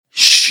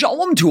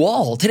Shalom to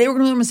all. Today we're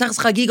going to learn Maseches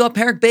Chagiga,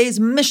 Perek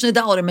Beis, Mishnah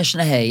Daled, and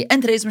Mishnah Hey. And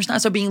today's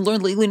Mishnahs are being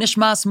learned Le'ili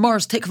Nishmas,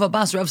 Mars Tikva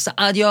Bas Rav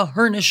Saadia,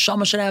 her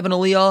Neshama should have an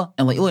Aliyah,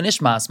 and Le'ili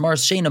Nishmas,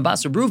 Mars Sheina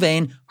Bas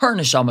Bruvain, her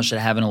Neshama should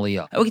have an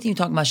Aliyah. And we continue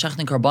talking about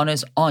Shechting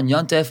Karbanos on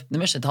Yontif. The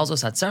Mishnah tells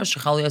us that Tzeres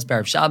Shechaliyas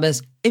B'Erev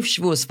Shabbos, if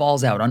Shavuos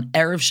falls out on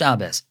Erev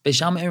Shabbos,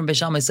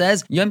 Beis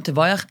says, Yom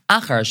Tevayach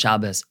Achar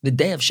Shabbos, the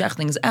day of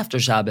Shechting is after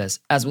Shabbos.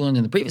 As we learned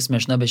in the previous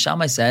Mishnah,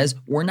 Beis says,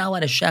 we're not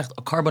allowed to shecht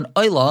a carbon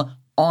oila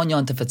on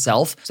Yontif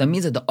itself. So that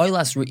means that the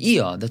oilas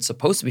ru'iyah that's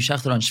supposed to be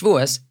shechted on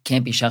Shavuos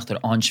can't be shechted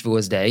on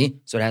Shavuos day,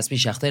 so it has to be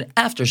shechted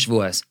after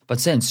Shavuos.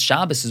 But since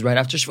Shabbos is right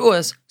after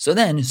Shavuos, so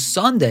then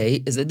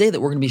Sunday is the day that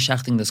we're going to be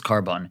shechting this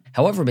carbon.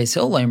 However, Beis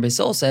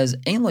Hillel says,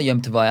 Ein lo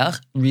yom tevayach,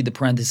 read the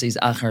parentheses,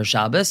 achar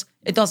Shabbos,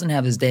 it doesn't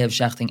have this day of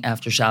shechting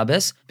after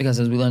Shabbos, because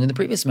as we learned in the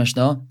previous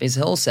Mishnah, Beis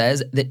Hillel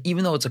says that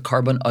even though it's a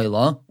carbon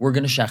oila, we're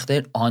going to shecht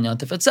it on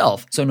Yontif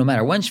itself. So no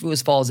matter when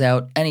Shavuos falls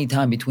out,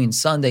 anytime between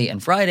Sunday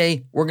and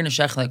Friday, we're going to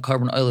shecht that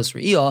carbon oilas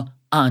re'iyah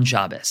on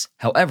Shabbos.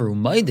 However,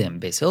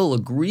 Umaidim, Beis Hillel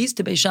agrees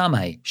to Beis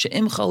Shammai,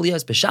 she'im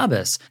chaliyas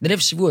b'Shabbos, that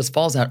if Shavuos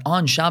falls out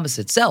on Shabbos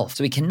itself,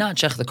 so we cannot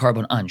shech the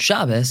carbon on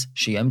Shabbos,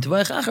 she'im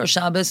tevayach achar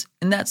Shabbos,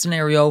 in that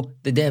scenario,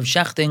 the day of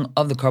shechting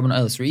of the carbon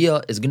oilas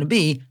re'iyah is going to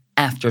be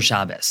after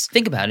Shabbos.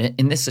 Think about it,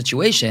 in this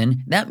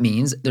situation, that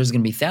means there's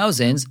going to be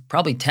thousands,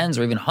 probably tens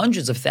or even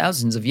hundreds of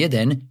thousands of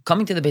Yidden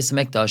coming to the Beis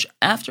HaMikdash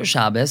after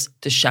Shabbos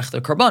to shech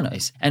their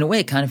karbanos. And in a way,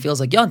 it kind of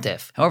feels like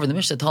Yontif. However, the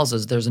Mishnah tells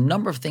us there's a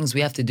number of things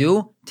we have to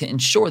do to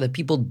ensure that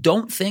people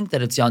don't think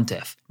that it's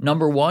Yontif.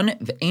 Number one,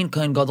 v'ein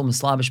kohen gadol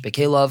mislabish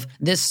bekelav.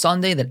 This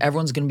Sunday that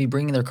everyone's going to be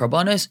bringing their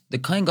karbanos, the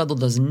kohen gadol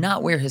does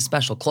not wear his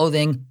special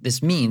clothing.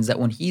 This means that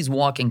when he's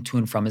walking to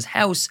and from his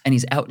house and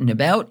he's out and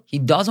about, he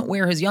doesn't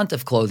wear his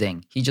Yontif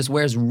clothing. He just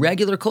wears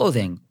regular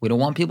clothing. We don't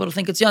want people to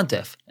think it's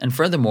Yontif. And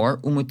furthermore,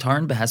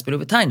 umutarn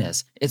behespedu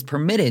v'tainis. It's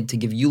permitted to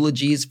give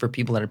eulogies for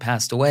people that have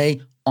passed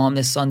away on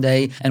this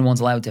Sunday, and one's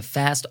allowed to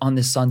fast on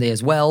this Sunday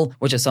as well,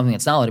 which is something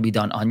that's not allowed to be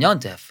done on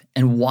Yontif.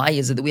 And why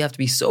is it that we have to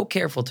be so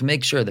careful to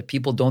make sure that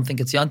people don't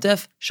think it's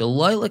Yontif?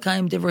 Shaloi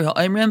l'kayim divrei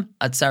ha'omrim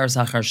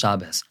atzaras achar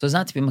Shabbos. So it's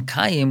not to be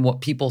makayim what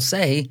people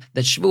say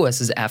that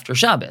Shavuos is after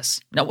Shabbos.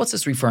 Now, what's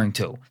this referring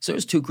to? So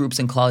there's two groups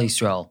in Klal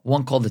Yisrael,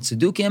 one called the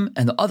Tzedukim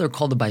and the other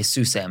called the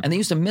Baisusim. And they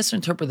used to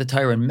misinterpret the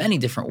Torah in many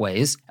different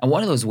ways. And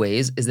one of those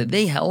ways is that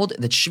they held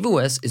that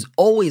Shavuos is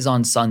always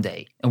on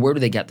Sunday. And where do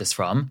they get this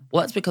from?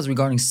 Well, that's because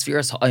regarding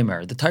Sfiras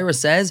Ha'omer, the Torah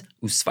says,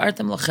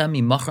 Usfartem lachem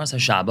mimachras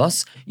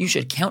haShabbos, you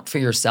should count for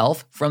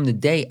yourself from the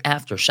day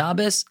after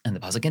Shabbos, and the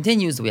pasuk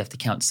continues that we have to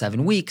count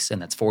 7 weeks,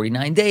 and that's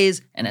 49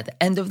 days, and at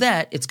the end of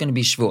that, it's going to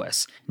be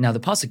Shavuos. Now, the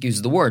pasuk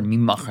uses the word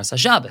mimachras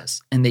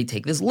haShabbos, and they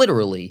take this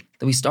literally,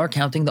 that we start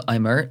counting the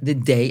Omer the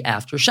day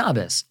after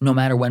Shabbos, no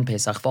matter when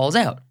Pesach falls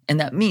out. And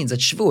that means that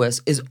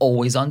Shavuos is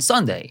always on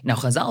Sunday. Now,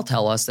 Chazal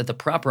tell us that the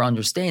proper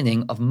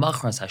understanding of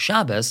Machras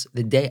HaShabbos,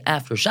 the day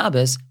after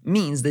Shabbos,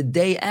 means the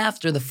day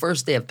after the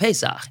first day of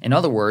Pesach. In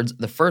other words,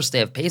 the first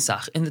day of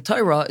Pesach in the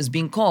Torah is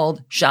being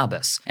called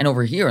Shabbos. And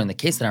over here, in the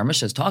case that our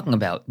Mishnah is talking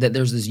about, that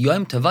there's this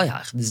Yom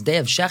Tevayach, this day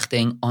of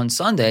Shechting on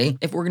Sunday,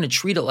 if we're going to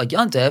treat it like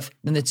Yontif,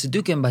 then the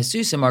Tzedukim by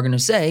Susim are going to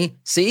say,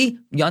 see,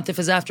 Yontif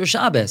is after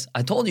Shabbos.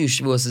 I told you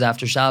Shavuos is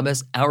after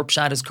Shabbos. Our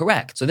pshat is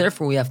correct. So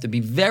therefore, we have to be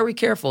very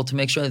careful to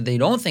make sure that they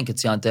don't think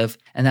it's Yontif,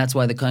 and that's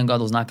why the Kohen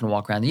Gadol is not going to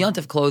walk around the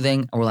Yontif clothing,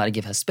 and we're allowed to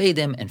give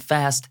Hespedim and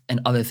fast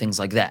and other things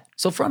like that.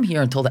 So from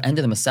here until the end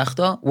of the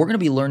Masechta, we're going to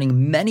be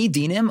learning many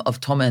dinim of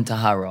Toma and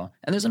Tahara,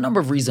 and there's a number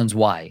of reasons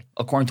why.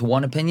 According to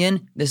one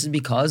opinion, this is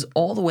because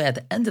all the way at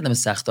the end of the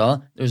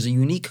Masechta, there's a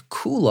unique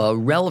kula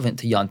relevant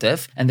to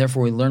Yontif, and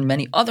therefore we learn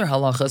many other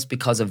halachas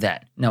because of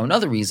that. Now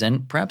another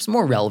reason, perhaps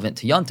more relevant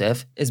to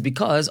Yontif, is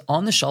because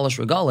on the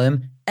Shalosh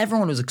Regalim,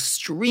 everyone was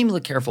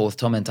extremely careful with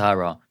Toma and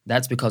Tahara.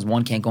 That's because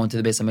one can't go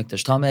into the Beis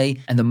HaMikdash Tamei,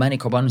 and the many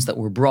korbanos that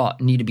were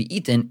brought need to be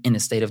eaten in a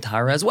state of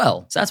Tahara as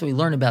well. So that's what we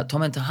learn about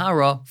Toma and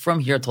Tahara from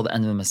here till the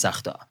end of the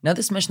Masechta. Now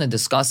this Mishnah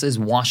discusses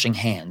washing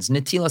hands,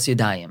 netilas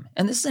yadayim,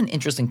 and this is an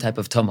interesting type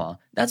of Toma.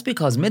 That's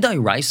because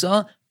midai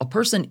raisa, a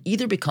person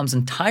either becomes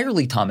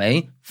entirely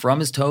Tamei, from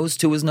his toes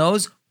to his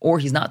nose, or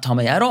he's not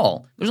Tamei at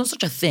all. There's no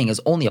such a thing as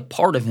only a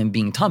part of him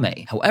being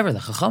Tamei. However, the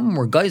Chachamim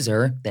were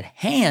geyser that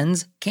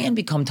hands can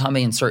become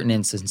Tamei in certain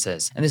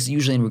instances. And this is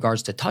usually in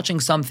regards to touching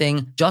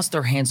something, just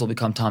their hands will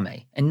become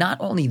Tamei. And not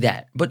only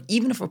that, but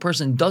even if a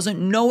person doesn't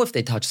know if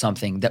they touch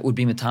something that would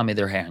be Matame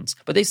their hands,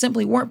 but they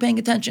simply weren't paying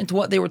attention to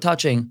what they were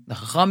touching, the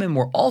Chachamim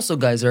were also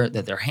geyser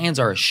that their hands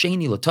are a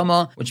sheni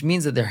l'tama, which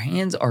means that their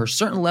hands are a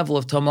certain level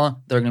of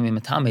Tama, they're going to be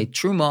Matame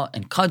Truma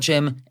and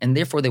Kachim, and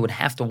therefore they would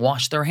have to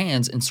wash their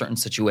hands in certain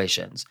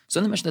situations.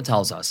 So the Mishnah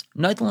tells us,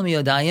 a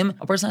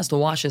person has to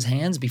wash his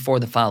hands before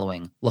the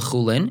following.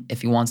 L'chulin,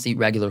 if he wants to eat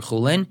regular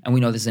chulin, and we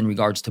know this in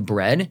regards to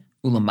bread,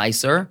 Ula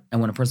Meiser, and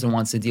when a person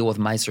wants to deal with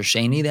Meiser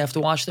Sheni, they have to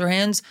wash their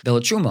hands.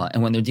 Bela Truma,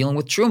 and when they're dealing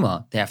with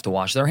Truma, they have to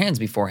wash their hands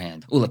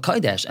beforehand. Ula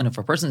Kodesh, and if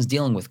a person is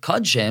dealing with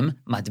Kodshim,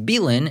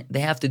 Matbilin, they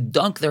have to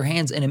dunk their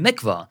hands in a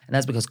mikvah. And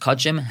that's because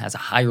Kodshim has a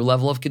higher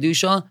level of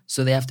Kedusha,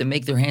 so they have to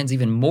make their hands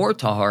even more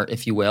tahar,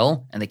 if you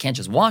will, and they can't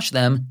just wash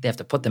them, they have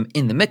to put them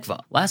in the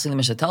mikvah. Lastly, the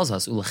Mishnah tells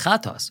us, Ula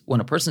Chatas,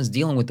 when a person is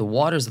dealing with the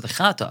waters of the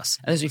Chatas,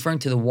 and this is referring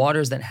to the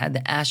waters that had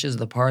the ashes of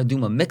the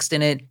paraduma mixed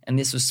in it, and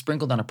this was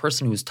sprinkled on a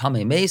person who was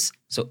Tameh Mace.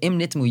 So im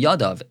nitmu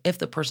yadav, if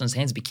the person's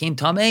hands became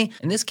tameh,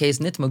 in this case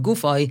nitma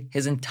gufai,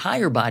 his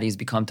entire body has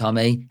become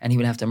tameh, and he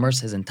would have to immerse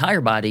his entire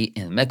body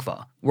in the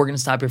mikvah. We're going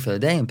to stop here for the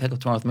day and pick up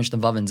tomorrow with Mishnah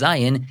Vav and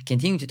Zayin,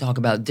 continuing to talk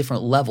about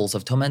different levels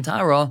of Toma and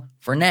Tara.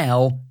 For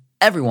now,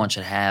 everyone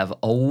should have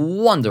a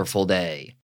wonderful day.